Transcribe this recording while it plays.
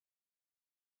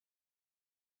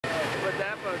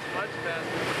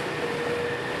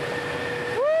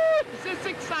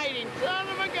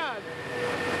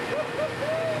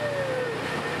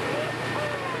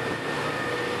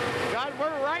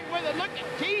look at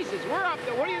Jesus. We're up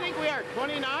there. What do you think we are?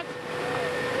 20 knots?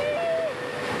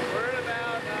 We're at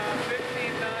about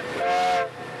 15 knots.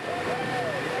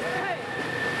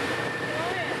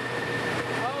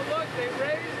 Oh, look, they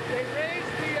raised the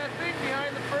thing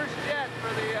behind the first jet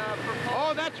for the propulsion.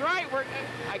 Oh, that's right.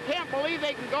 I can't believe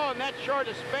they can go in that short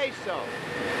of space, though.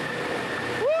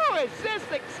 Woo! Is this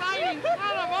exciting? Son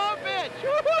of a bitch!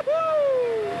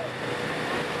 Woo-hoo-hoo!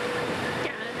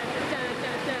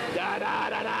 Da da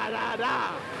da da da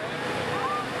da.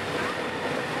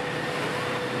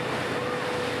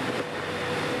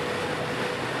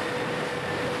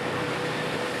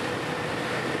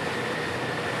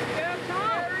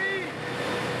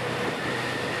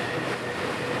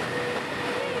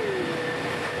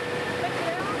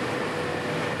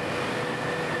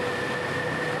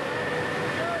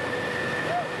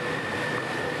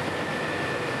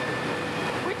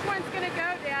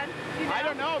 I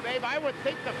don't know, babe. I would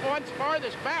think the one's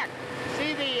farthest back.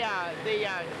 See the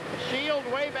shield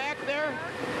way back there?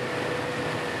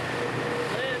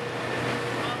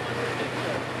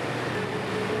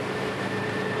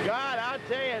 God, I'll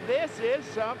tell you, this is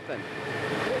something.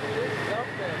 This is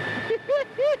something.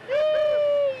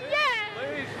 Yeah! Look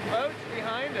at these boats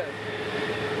behind us.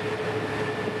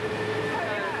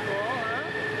 Kind of cool, huh?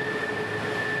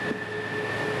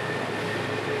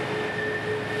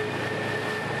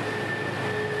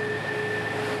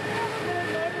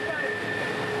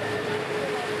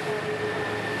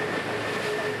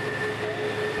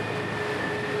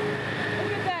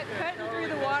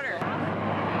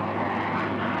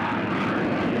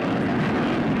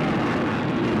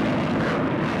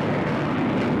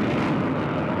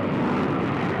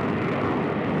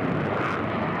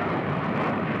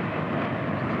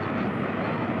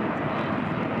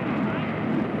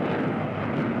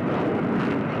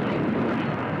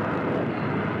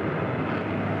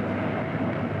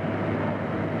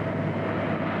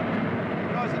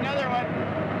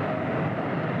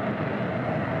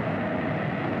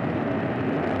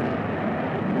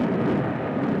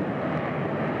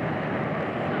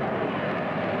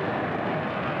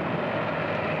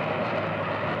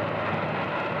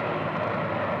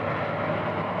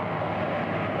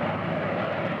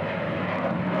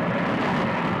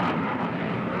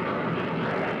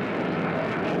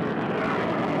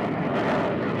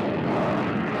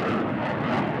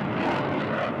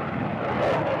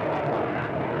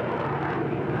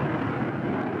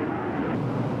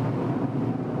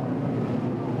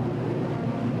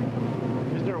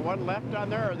 One left on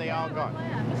there, or are they all gone?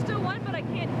 There's still one, but I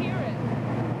can't hear it.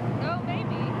 Oh,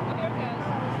 maybe. Oh, here it goes.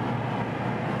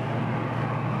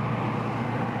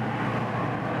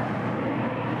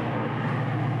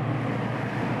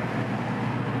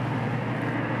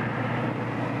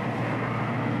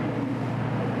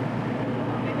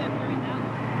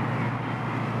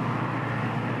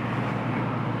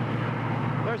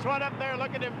 There's one up there.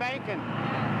 Look at him banking.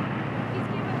 He's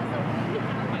giving us a win.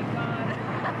 Oh my God.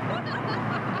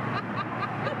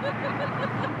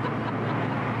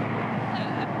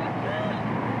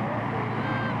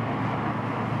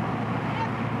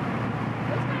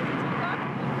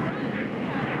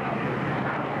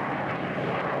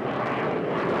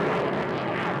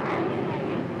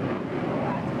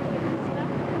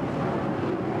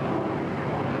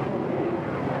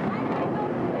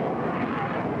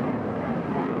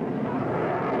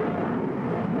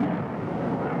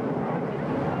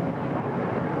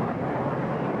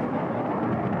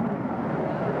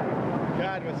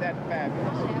 God, was that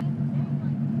fabulous.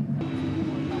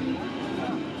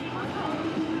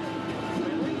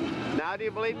 Now do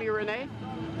you believe me, Renee?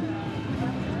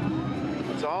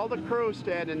 It's all the crew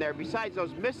standing there. Besides,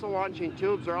 those missile launching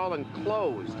tubes are all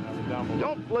enclosed.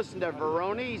 Don't listen to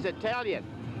Veroni, he's Italian.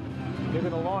 They're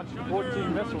going to launch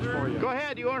 14 missiles for you. Go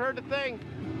ahead, you won't hurt a thing.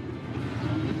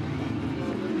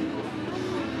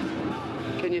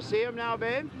 Can you see him now,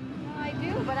 babe? I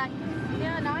do, but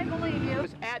yeah, now I believe you. It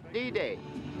was at D-Day.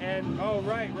 And, oh,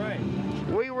 right.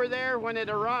 We were there when it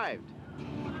arrived.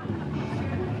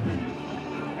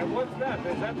 And what's that?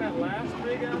 Is that last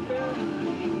rig out there?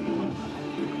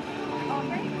 Oh,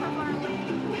 ready for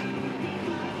Marlene.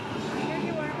 Here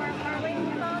you are,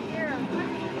 Marlene. Come on here.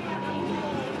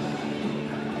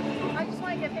 I just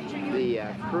want to get a picture of you.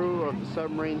 The crew of the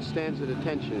submarine stands at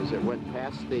attention as it went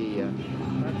past the...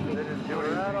 That's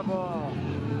incredible.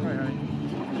 Right, honey.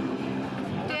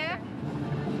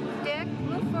 Dick,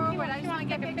 move forward. I just want to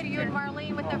get a picture of you and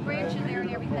Marlene with the bridge in there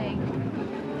and everything.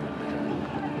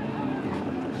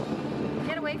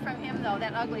 Get away from him, though,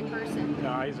 that ugly person.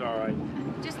 No, he's all right.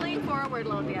 Just lean forward a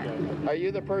little bit. Are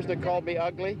you the person that called me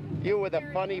ugly? You with a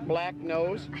funny black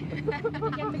nose? Get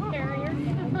the carrier.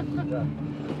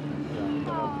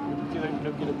 See the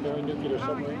nuclear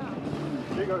submarine? Oh,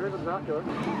 yeah. Here you go, here's the binocular.